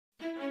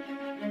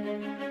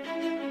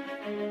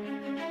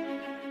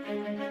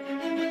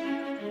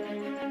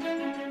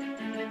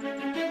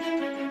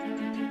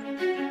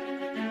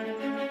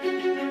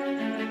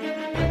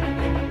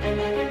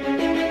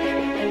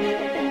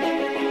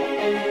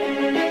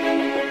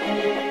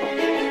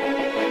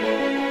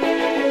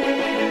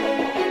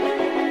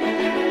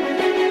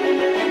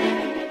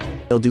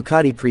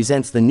Ducati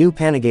presents the new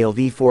Panigale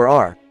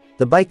V4R,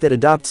 the bike that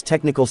adopts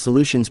technical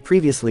solutions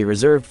previously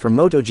reserved for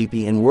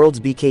MotoGP and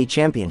WSBK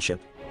Championship.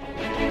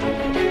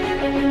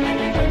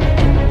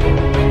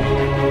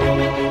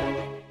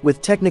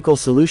 With technical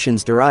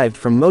solutions derived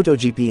from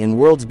MotoGP and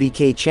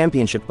WSBK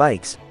Championship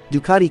bikes,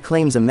 Ducati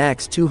claims a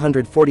max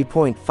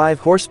 240.5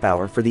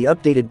 horsepower for the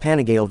updated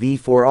Panigale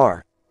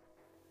V4R.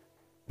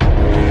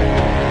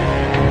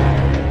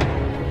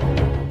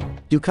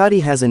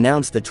 Ducati has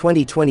announced the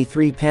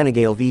 2023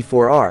 Panigale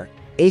V4R,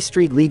 a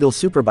street-legal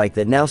superbike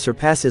that now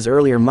surpasses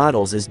earlier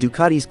models as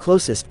Ducati's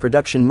closest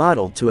production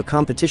model to a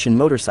competition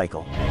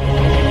motorcycle.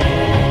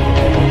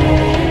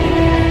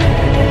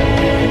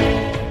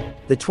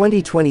 The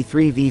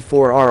 2023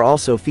 V4R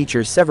also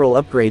features several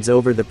upgrades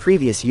over the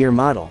previous year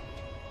model.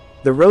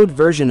 The road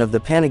version of the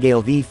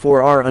Panigale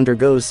V4R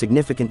undergoes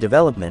significant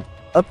development,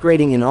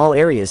 upgrading in all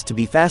areas to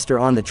be faster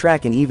on the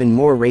track and even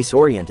more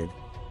race-oriented.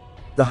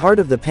 The heart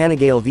of the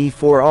Panigale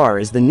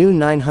V4R is the new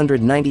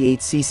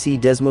 998cc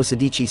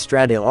Desmosedici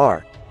Stradale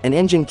R, an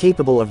engine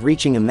capable of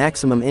reaching a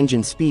maximum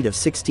engine speed of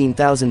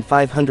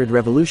 16,500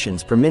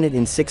 revolutions per minute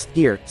in 6th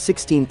gear,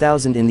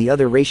 16,000 in the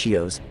other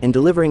ratios, and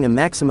delivering a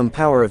maximum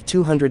power of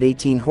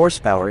 218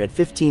 horsepower at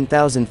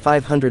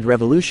 15,500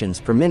 revolutions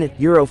per minute.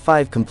 Euro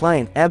 5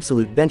 compliant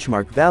absolute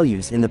benchmark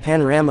values in the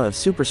panorama of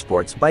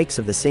supersports bikes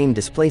of the same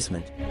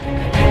displacement.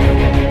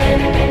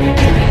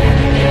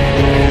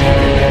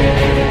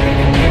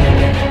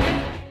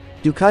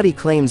 Ducati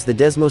claims the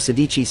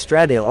Desmosedici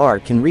Stradale R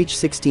can reach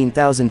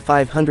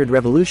 16,500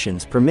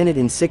 revolutions per minute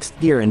in 6th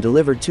gear and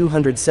deliver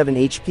 207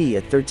 HP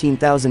at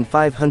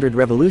 13,500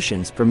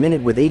 revolutions per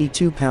minute with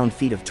 82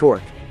 pound-feet of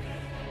torque.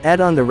 Add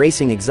on the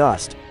racing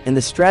exhaust, and the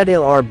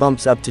Stradale R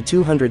bumps up to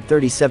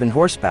 237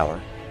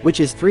 horsepower, which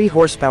is 3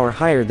 horsepower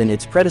higher than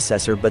its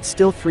predecessor but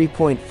still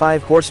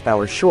 3.5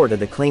 horsepower short of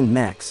the claimed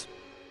max.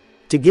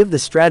 To give the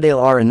Stradale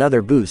R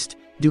another boost,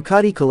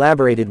 Ducati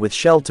collaborated with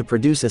Shell to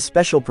produce a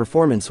special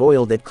performance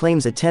oil that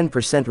claims a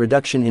 10%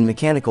 reduction in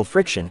mechanical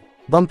friction,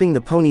 bumping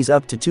the ponies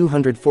up to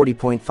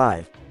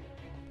 240.5.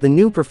 The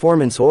new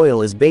performance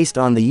oil is based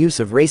on the use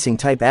of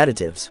racing-type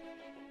additives.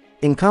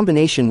 In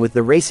combination with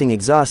the racing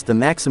exhaust, the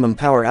maximum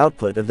power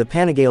output of the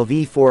Panigale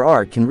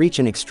V4R can reach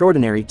an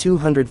extraordinary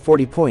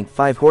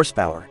 240.5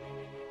 horsepower.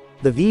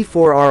 The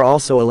V4R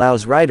also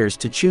allows riders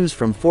to choose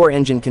from 4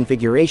 engine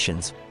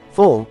configurations: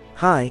 full,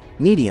 high,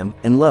 medium,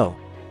 and low.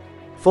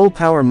 Full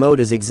power mode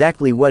is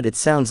exactly what it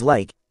sounds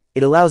like.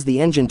 It allows the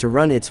engine to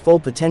run its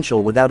full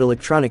potential without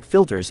electronic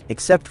filters,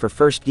 except for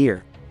first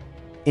gear.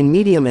 In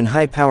medium and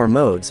high power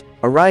modes,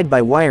 a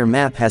ride-by-wire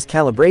map has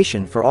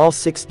calibration for all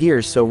 6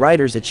 gears so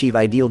riders achieve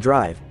ideal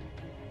drive.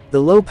 The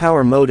low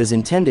power mode is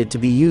intended to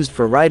be used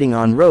for riding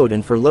on road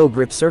and for low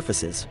grip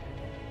surfaces.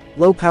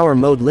 Low power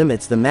mode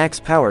limits the max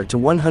power to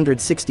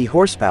 160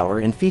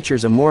 horsepower and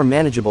features a more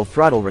manageable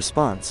throttle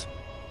response.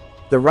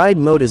 The ride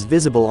mode is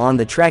visible on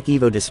the Track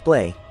Evo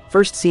display,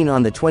 first seen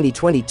on the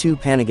 2022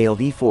 Panigale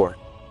V4.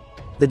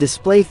 The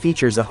display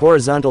features a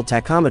horizontal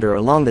tachometer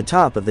along the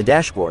top of the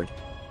dashboard.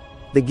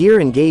 The gear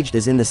engaged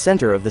is in the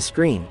center of the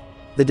screen.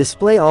 The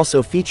display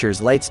also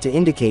features lights to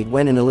indicate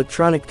when an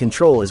electronic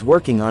control is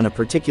working on a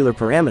particular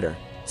parameter,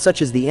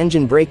 such as the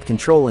engine brake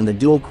control and the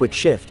dual quick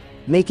shift,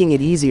 making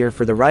it easier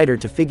for the rider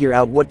to figure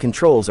out what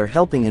controls are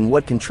helping and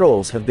what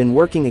controls have been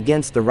working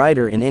against the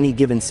rider in any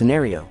given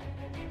scenario.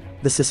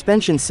 The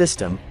suspension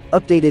system,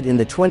 updated in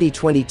the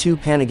 2022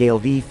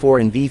 Panigale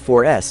V4 and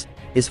V4S,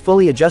 is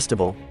fully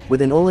adjustable,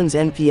 with an Öhlins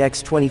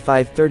NPX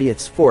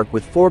 25/30 fork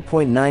with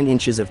 4.9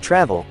 inches of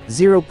travel,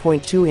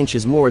 0.2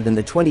 inches more than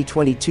the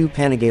 2022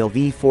 Panigale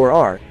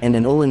V4R, and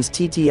an Öhlins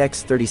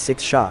TTX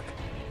 36 shock.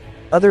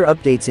 Other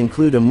updates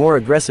include a more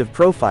aggressive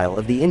profile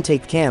of the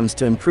intake cams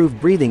to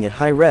improve breathing at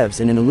high revs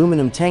and an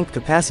aluminum tank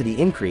capacity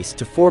increase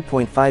to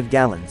 4.5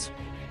 gallons.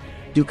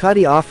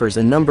 Ducati offers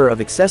a number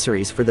of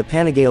accessories for the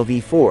Panigale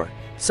V4,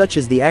 such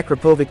as the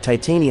Akrapovic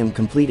titanium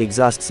complete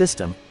exhaust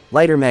system,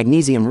 lighter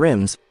magnesium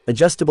rims,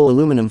 adjustable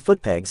aluminum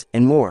footpegs,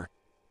 and more.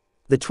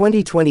 The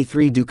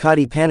 2023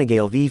 Ducati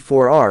Panigale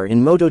V4R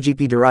in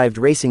MotoGP-derived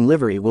racing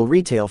livery will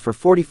retail for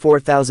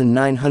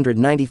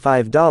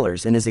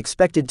 $44,995 and is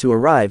expected to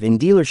arrive in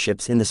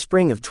dealerships in the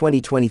spring of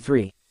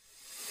 2023.